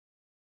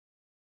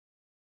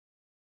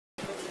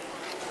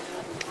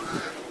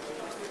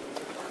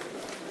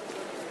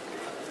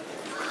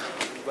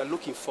we're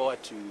looking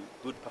forward to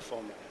good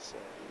performance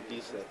in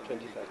these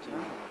 2013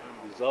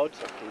 results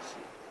of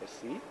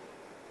KCSE.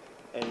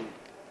 And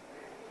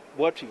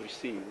what we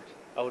received,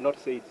 I will not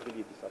say it's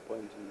really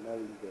disappointing,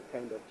 knowing the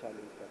kind of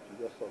challenge that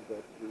we also go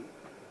through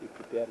in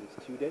preparing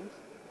students.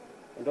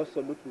 And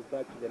also looking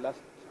back to the last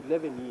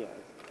 11 years,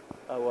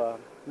 our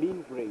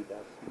mean grade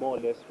has more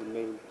or less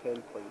remained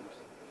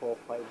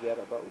 10.45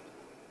 thereabout.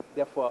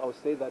 Therefore, I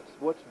would say that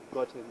what we've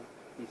gotten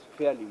is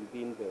fairly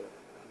within the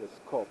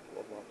scope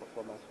of our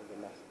performance for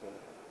the last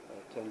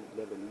 10,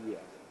 11 years.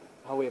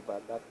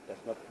 However, that does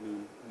not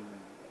mean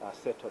we are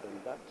settled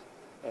on that,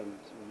 and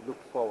we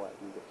look forward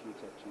in the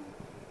future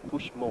to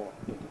push more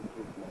and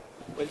improve more.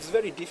 Well, it's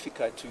very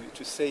difficult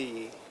to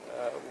say,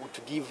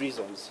 to give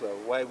reasons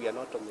why we are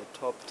not on the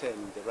top 10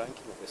 in the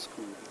ranking of the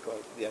school,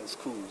 because they are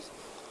schools.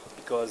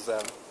 Because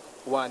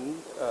one,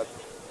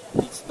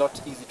 it's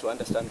not easy to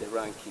understand the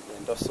ranking,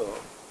 and also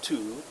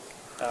two,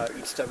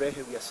 in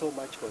Starehe we are so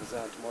much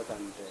concerned more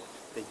than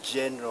the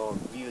general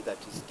view that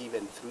is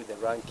given through the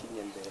ranking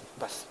and the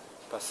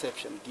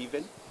perception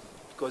given,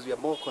 because we are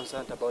more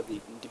concerned about the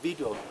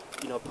individual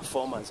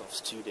performance of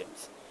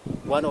students.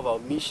 One of our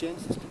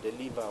missions is to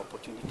deliver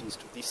opportunities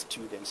to these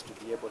students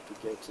to be able to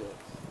get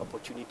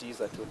opportunities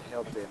that will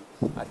help them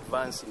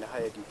advance in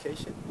higher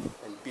education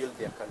and build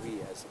their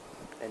careers.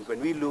 And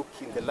when we look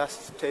in the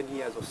last 10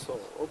 years or so,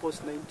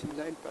 almost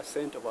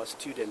 99% of our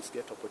students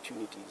get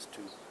opportunities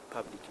to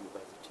public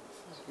universities.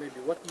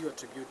 Maybe what do you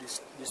attribute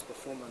this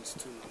performance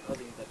to,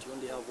 having that you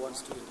only have one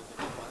student in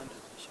the top 100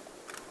 division?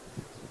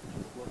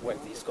 Well,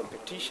 this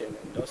competition,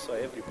 and also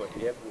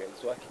everybody everywhere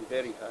is working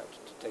very hard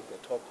to take the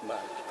top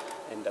mark.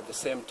 And at the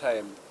same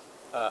time,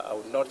 I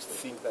would not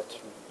think that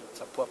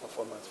it's a poor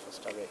performance for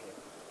Starehe,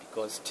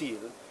 because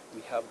still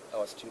we have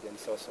our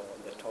students also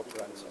on the top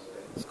ranks of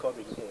the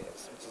scoring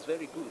areas, which is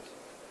very good.